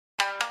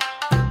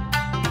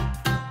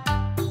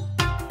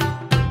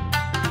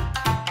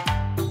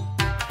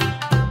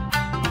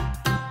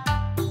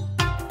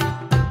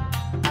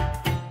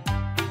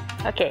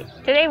Okay,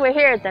 today we're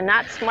here at the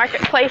Knott's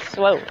Marketplace,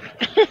 to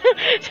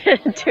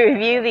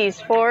review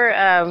these four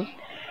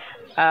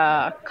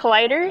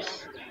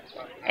colliders,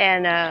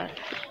 and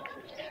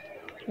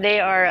they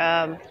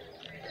are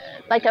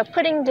like a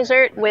pudding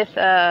dessert with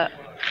like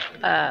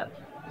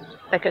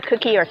a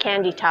cookie or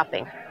candy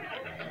topping.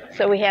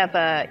 So we have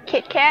a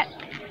Kit Kat,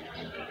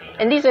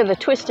 and these are the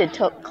twisted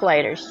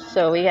colliders.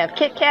 So we have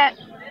Kit Kat,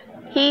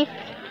 Heath,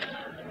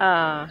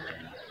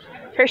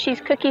 Hershey's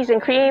Cookies and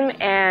Cream,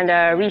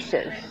 and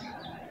Reese's.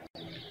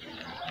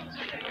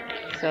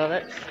 So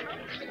let's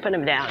put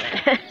them down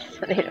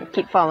so they don't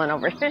keep falling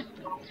over. So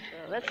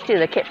let's do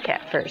the Kit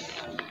Kat first.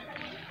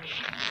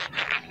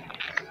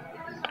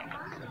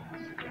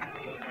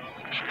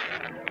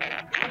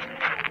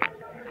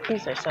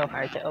 These are so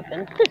hard to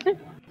open.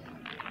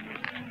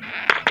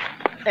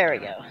 There we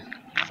go.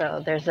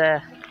 So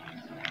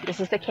this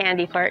is the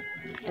candy part,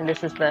 and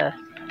this is the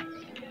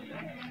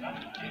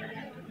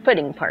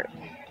pudding part.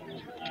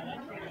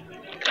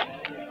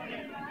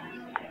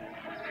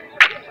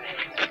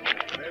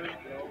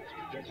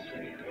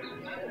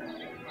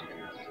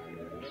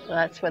 So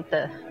that's what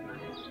the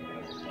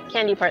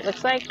candy part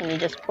looks like, and you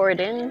just pour it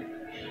in,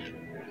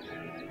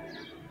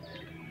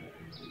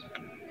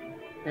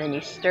 and then you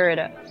stir it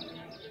up.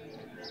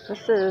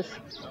 This is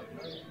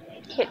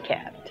Kit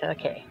Kat.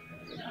 Okay,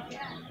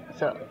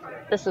 so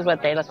this is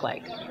what they look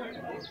like.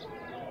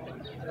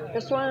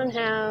 This one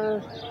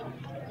has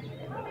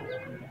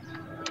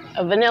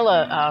a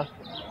vanilla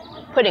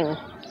pudding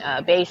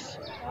base.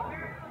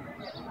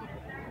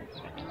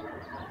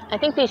 I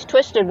think these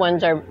twisted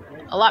ones are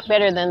a lot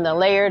better than the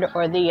layered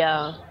or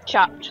the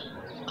chopped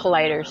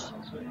colliders,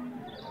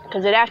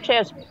 because it actually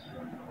has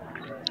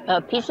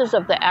pieces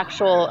of the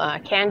actual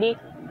candy,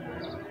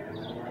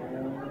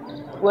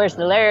 whereas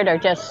the layered are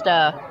just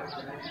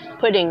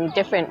putting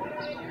different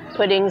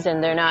puddings,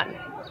 and they're not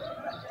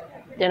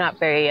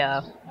very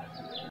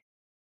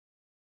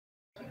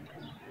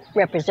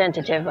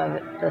representative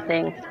of the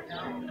thing.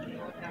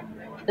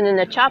 And then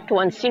the chopped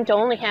ones seem to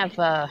only have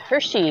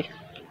Hershey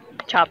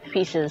chopped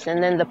pieces,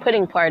 and then the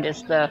pudding part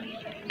is the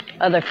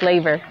other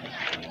flavor.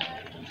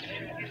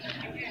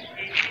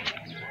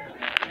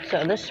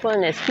 So this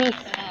one is Heath.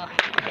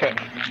 Okay,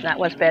 that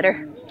was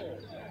better.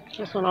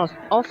 This one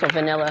also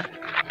vanilla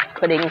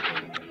pudding.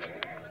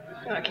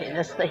 Okay,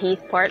 this is the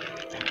Heath part.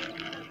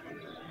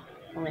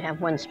 Only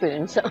have one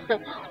spoon, so.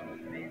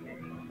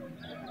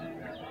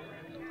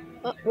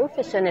 Oh,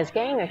 Rufus and his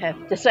gang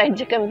have decided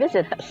to come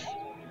visit us.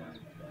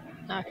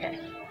 Okay.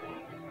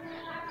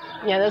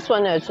 Yeah, this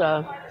one is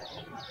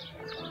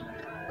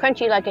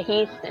crunchy like a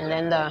Heath, and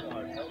then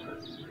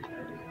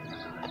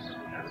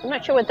I'm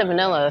not sure what the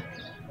vanilla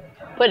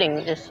pudding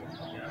is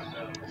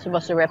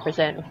supposed to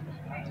represent.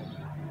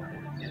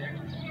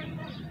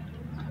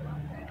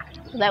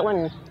 That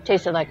one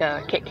tasted like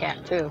a Kit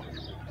Kat too.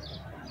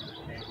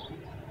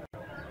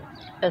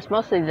 It's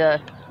mostly the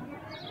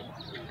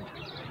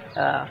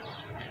I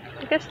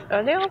guess,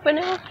 are they all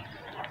vanilla?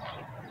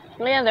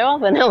 Yeah, they're all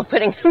vanilla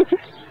pudding.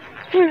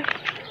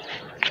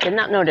 Did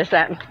not notice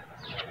that.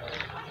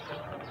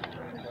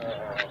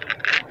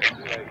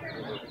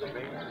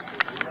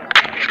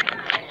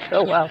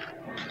 Oh wow.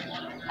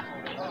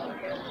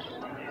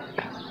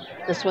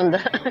 This one, the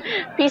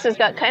pieces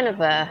got kind of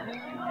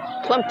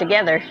clumped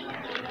together.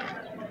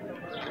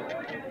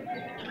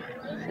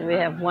 So we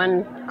have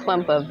one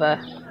clump of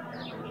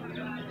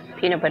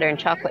peanut butter and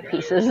chocolate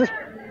pieces.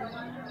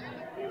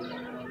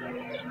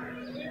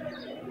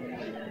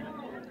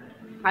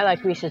 I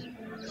like Reese's,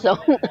 so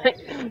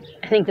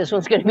I think this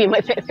one's going to be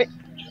my favorite.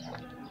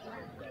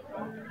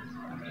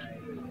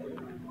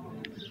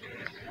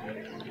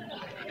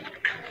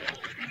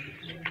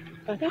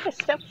 I think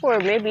except for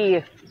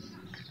maybe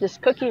this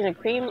cookies and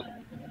cream,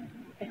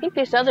 I think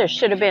these others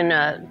should have been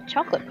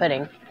chocolate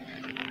pudding,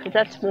 because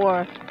that's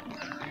more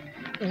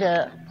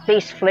the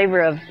base flavor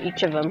of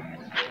each of them.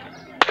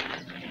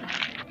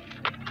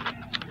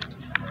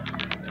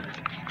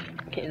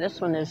 Okay, this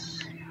one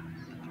is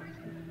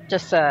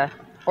just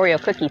Oreo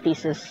cookie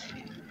pieces.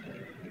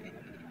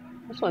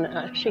 This one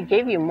actually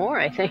gave you more,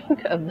 I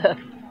think, of the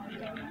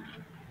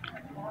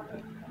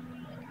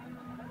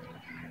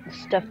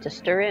stuff to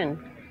stir in.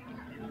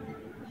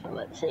 So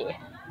let's see.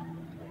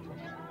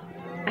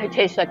 I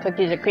taste like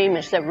cookies and cream.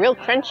 It's real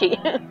crunchy.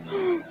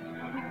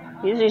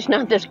 Usually it's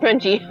not this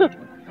crunchy,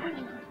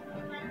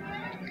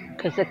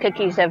 because the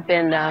cookies have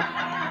been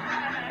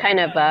kind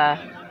of,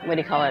 what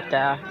do you call it,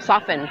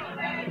 softened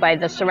by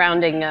the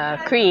surrounding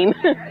cream.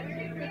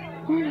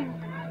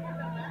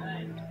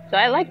 So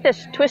I like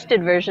this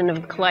twisted version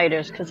of the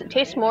colliders because it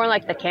tastes more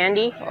like the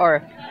candy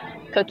or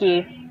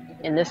cookie,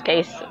 in this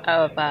case,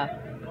 of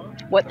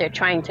what they're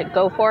trying to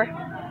go for.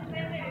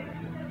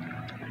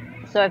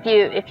 So if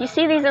you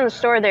see these in the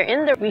store, they're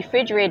in the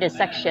refrigerated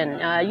section,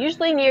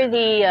 usually near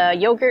the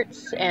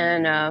yogurts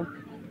and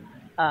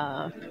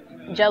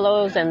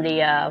jellos and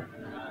the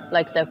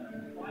like the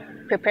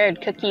prepared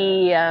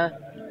cookie,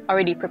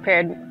 already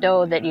prepared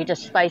dough that you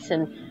just slice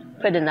and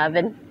put in the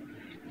oven.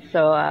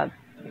 So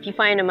if you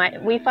find them,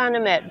 we found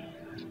them at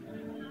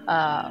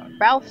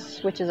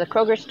Ralph's, which is a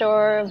Kroger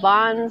store,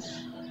 Vaughn's.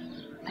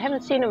 I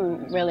haven't seen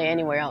them really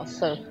anywhere else.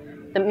 So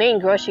the main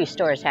grocery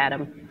stores had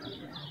them.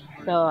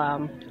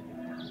 So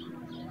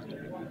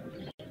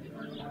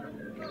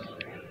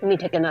let me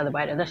take another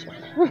bite of this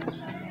one.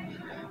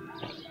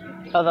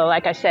 Although,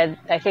 like I said,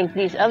 I think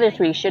these other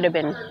three should have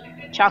been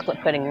chocolate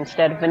pudding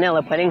instead of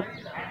vanilla pudding.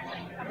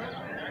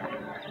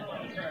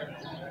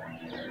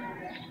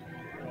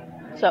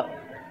 So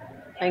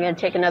I'm going to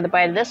take another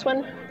bite of this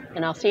one,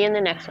 and I'll see you in the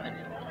next one.